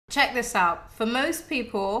Check this out. For most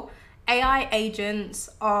people, AI agents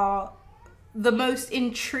are the most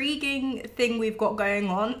intriguing thing we've got going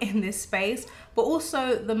on in this space, but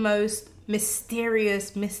also the most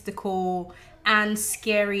mysterious, mystical, and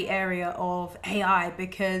scary area of AI,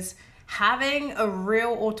 because having a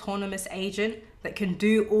real autonomous agent that can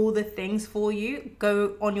do all the things for you,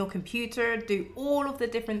 go on your computer, do all of the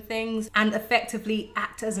different things, and effectively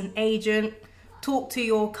act as an agent, talk to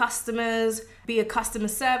your customers, be a customer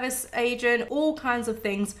service agent, all kinds of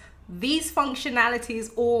things. These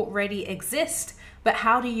functionalities already exist, but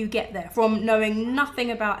how do you get there? From knowing nothing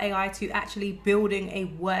about AI to actually building a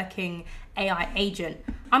working AI agent.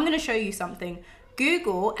 I'm gonna show you something.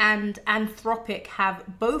 Google and Anthropic have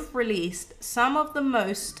both released some of the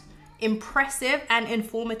most impressive and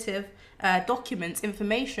informative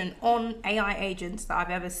information on AI agents that I've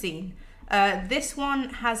ever seen. This one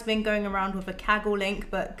has been going around with a Kaggle link,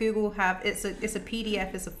 but Google have, it's a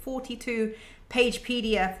PDF, it's a 42-page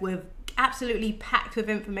PDF with absolutely packed with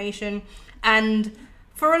information. And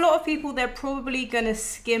for a lot of people, they're probably gonna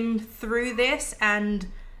skim through this and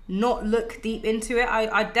not look deep into it.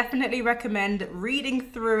 I definitely recommend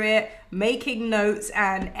reading through it, making notes,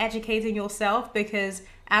 and educating yourself, because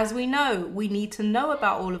as we know, we need to know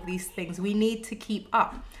about all of these things. We need to keep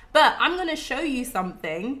up. But I'm gonna show you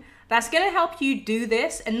something that's gonna help you do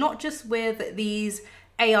this, and not just with these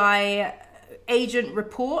AI agent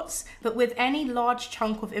reports, but with any large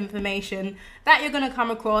chunk of information that you're gonna come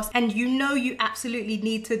across, and you know you absolutely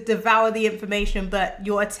need to devour the information, but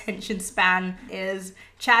your attention span is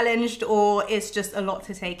challenged or it's just a lot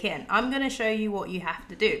to take in. I'm gonna show you what you have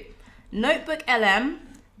to do. Notebook LM.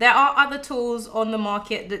 There are other tools on the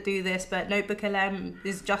market that do this, but Notebook LM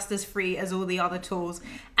is just as free as all the other tools.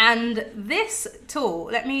 And this tool,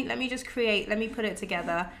 let me put it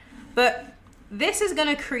together. But this is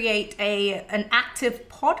gonna create an active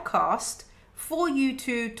podcast for you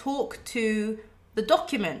to talk to the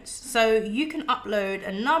documents. So you can upload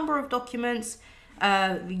a number of documents,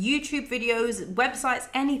 YouTube videos, websites,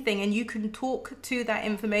 anything, and you can talk to that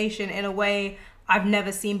information in a way I've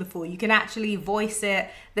never seen before. You can actually voice it.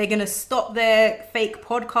 They're gonna stop their fake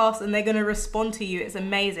podcast and they're gonna respond to you. It's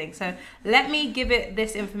amazing. So let me give it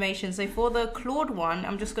this information. So for the Claude one,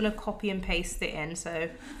 I'm just gonna copy and paste it in. So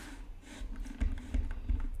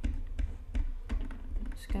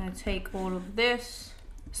just gonna take all of this.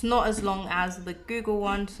 It's not as long as the Google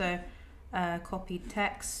one, so copy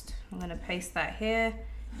text. I'm gonna paste that here,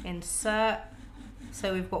 insert.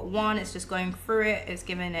 So we've got one, it's just going through it, it's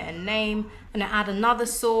giving it a name. I'm gonna add another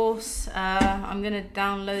source. I'm gonna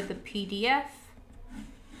download the PDF.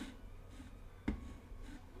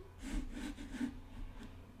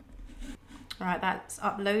 All right, that's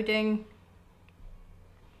uploading.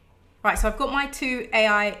 Right, so I've got my two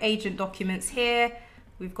AI agent documents here.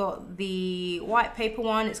 We've got the white paper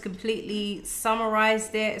one, it's completely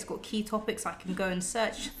summarized it. It's got key topics I can go and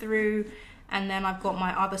search through. And then I've got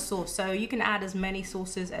my other source. So you can add as many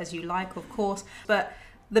sources as you like, of course. But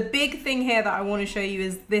the big thing here that I want to show you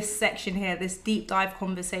is this section here, this deep dive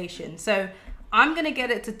conversation. So I'm going to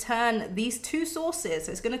get it to turn these two sources.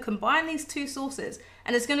 It's going to combine these two sources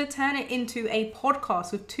and it's going to turn it into a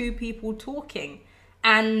podcast with two people talking.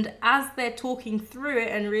 And as they're talking through it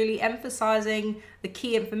and really emphasizing the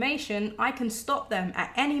key information, I can stop them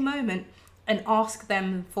at any moment and ask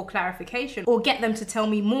them for clarification or get them to tell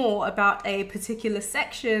me more about a particular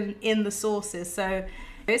section in the sources. So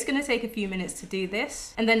it's going to take a few minutes to do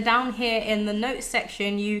this. And then down here in the notes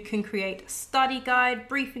section, you can create a study guide,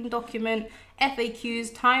 briefing document,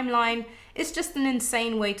 FAQs, timeline. It's just an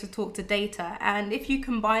insane way to talk to data. And if you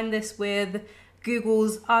combine this with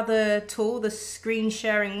Google's other tool, the screen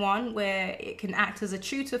sharing one, where it can act as a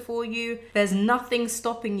tutor for you, there's nothing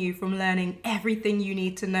stopping you from learning everything you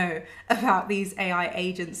need to know about these AI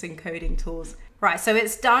agents and coding tools. Right, so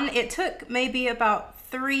it's done. It took maybe about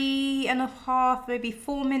 3.5, maybe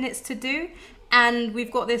 4 minutes to do. And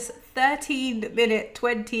we've got this 13-minute,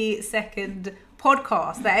 20-second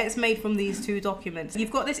podcast that it's made from these two documents. You've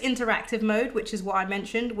got this interactive mode, which is what I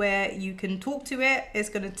mentioned, where you can talk to it. It's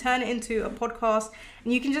going to turn it into a podcast,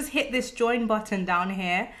 and you can just hit this join button down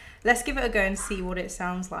here. Let's give it a go and see what it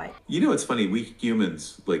sounds like. You know, it's funny, we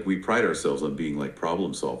humans, we pride ourselves on being like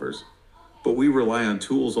problem solvers, but we rely on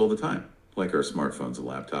tools all the time, like our smartphones and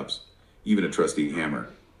laptops, even a trusty hammer.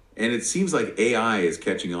 And it seems like AI is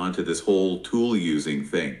catching on to this whole tool using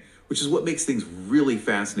thing, which is what makes things really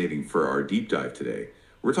fascinating for our deep dive today.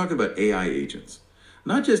 We're talking about AI agents,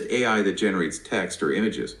 not just AI that generates text or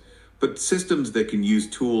images, but systems that can use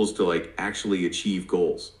tools to actually achieve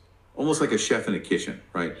goals. almost like a chef in a kitchen,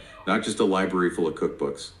 right? Not just a library full of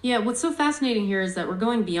cookbooks. Yeah, what's so fascinating here is that we're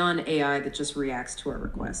going beyond AI that just reacts to our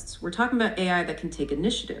requests. We're talking about AI that can take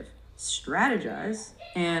initiative, strategize,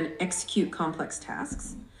 and execute complex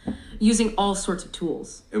tasks using all sorts of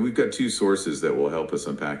tools. And we've got two sources that will help us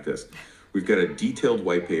unpack this. We've got a detailed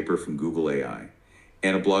white paper from Google AI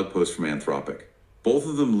and a blog post from Anthropic. Both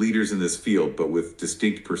of them leaders in this field, but with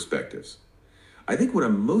distinct perspectives. I think what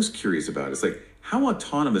I'm most curious about is like, how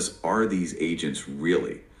autonomous are these agents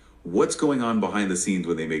really? What's going on behind the scenes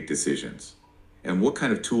when they make decisions? And what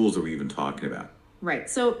kind of tools are we even talking about? Right,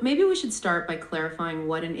 so maybe we should start by clarifying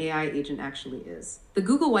what an AI agent actually is. The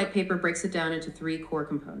Google white paper breaks it down into 3 core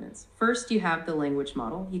components. First, you have the language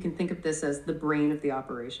model. You can think of this as the brain of the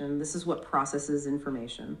operation. This is what processes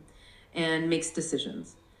information and makes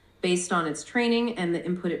decisions based on its training and the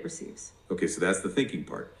input it receives. Okay, so that's the thinking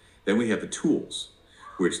part. Then we have the tools,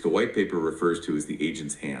 which the white paper refers to as the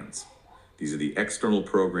agent's hands. These are the external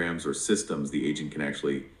programs or systems the agent can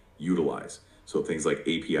actually utilize. So things like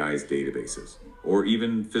APIs, databases, or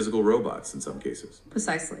even physical robots in some cases.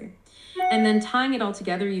 Precisely. And then tying it all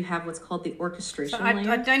together, you have what's called the orchestration So layer.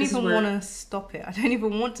 I don't even want to stop it. I don't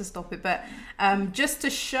even want to stop it, but just to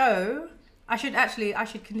show, I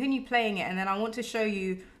should continue playing it, and then I want to show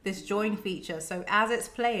you this join feature. So as it's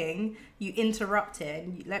playing, you interrupt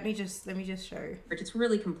it. Let me just show. It's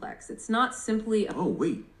really complex. It's not simply Oh,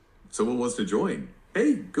 wait, someone wants to join.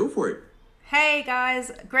 Hey, go for it. Hey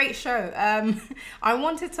guys, great show. I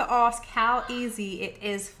wanted to ask how easy it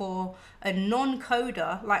is for a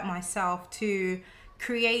non-coder like myself to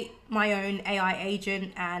create my own AI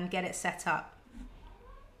agent and get it set up.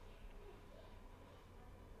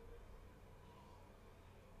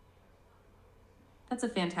 That's a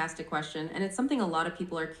fantastic question, and it's something a lot of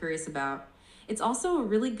people are curious about. It's also a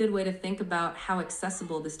really good way to think about how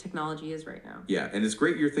accessible this technology is right now. Yeah, and it's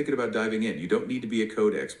great you're thinking about diving in. You don't need to be a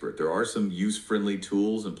code expert. There are some use-friendly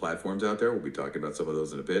tools and platforms out there. We'll be talking about some of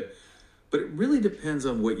those in a bit. But it really depends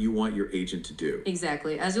on what you want your agent to do.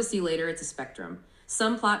 Exactly. As you'll see later, it's a spectrum.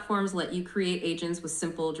 Some platforms let you create agents with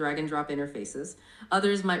simple drag and drop interfaces.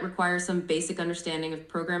 Others might require some basic understanding of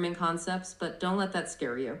programming concepts, but don't let that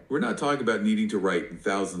scare you. We're not talking about needing to write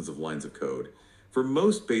thousands of lines of code. For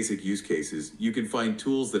most basic use cases, you can find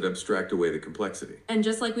tools that abstract away the complexity. And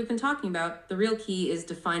just like we've been talking about, the real key is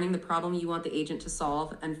defining the problem you want the agent to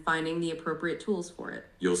solve and finding the appropriate tools for it.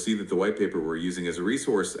 You'll see that the white paper we're using as a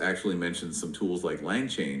resource actually mentions some tools like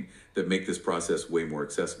LangChain that make this process way more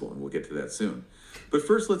accessible, and we'll get to that soon. But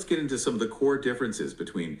first, let's get into some of the core differences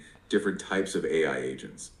between different types of AI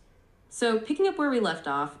agents. So picking up where we left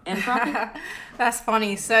off, Anthropic... That's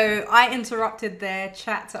funny. So I interrupted their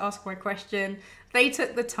chat to ask my question. They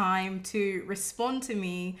took the time to respond to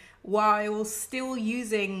me while still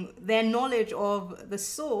using their knowledge of the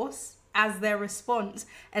source as their response.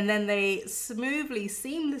 And then they smoothly,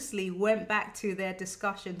 seamlessly went back to their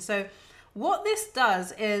discussion. So what this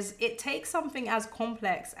does is it takes something as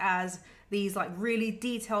complex as these like really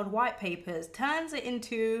detailed white papers, turns it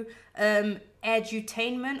into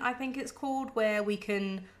edutainment, I think it's called, where we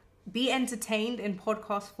can be entertained in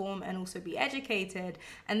podcast form and also be educated.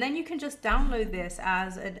 And then you can just download this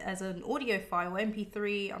as an audio file,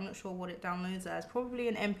 MP3. I'm not sure what it downloads as, probably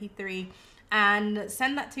an MP3, and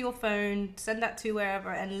send that to your phone, send that to wherever,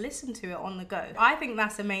 and listen to it on the go. I think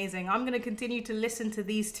that's amazing. I'm going to continue to listen to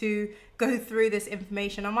these two go through this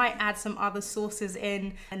information. I might add some other sources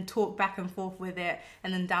in and talk back and forth with it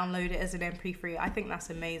and then download it as an MP3. I think that's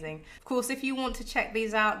amazing. Of course, if you want to check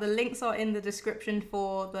these out, the links are in the description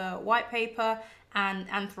for the white paper and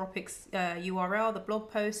Anthropic's URL, the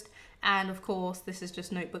blog post. And of course, this is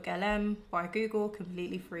just Notebook LM by Google,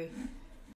 completely free.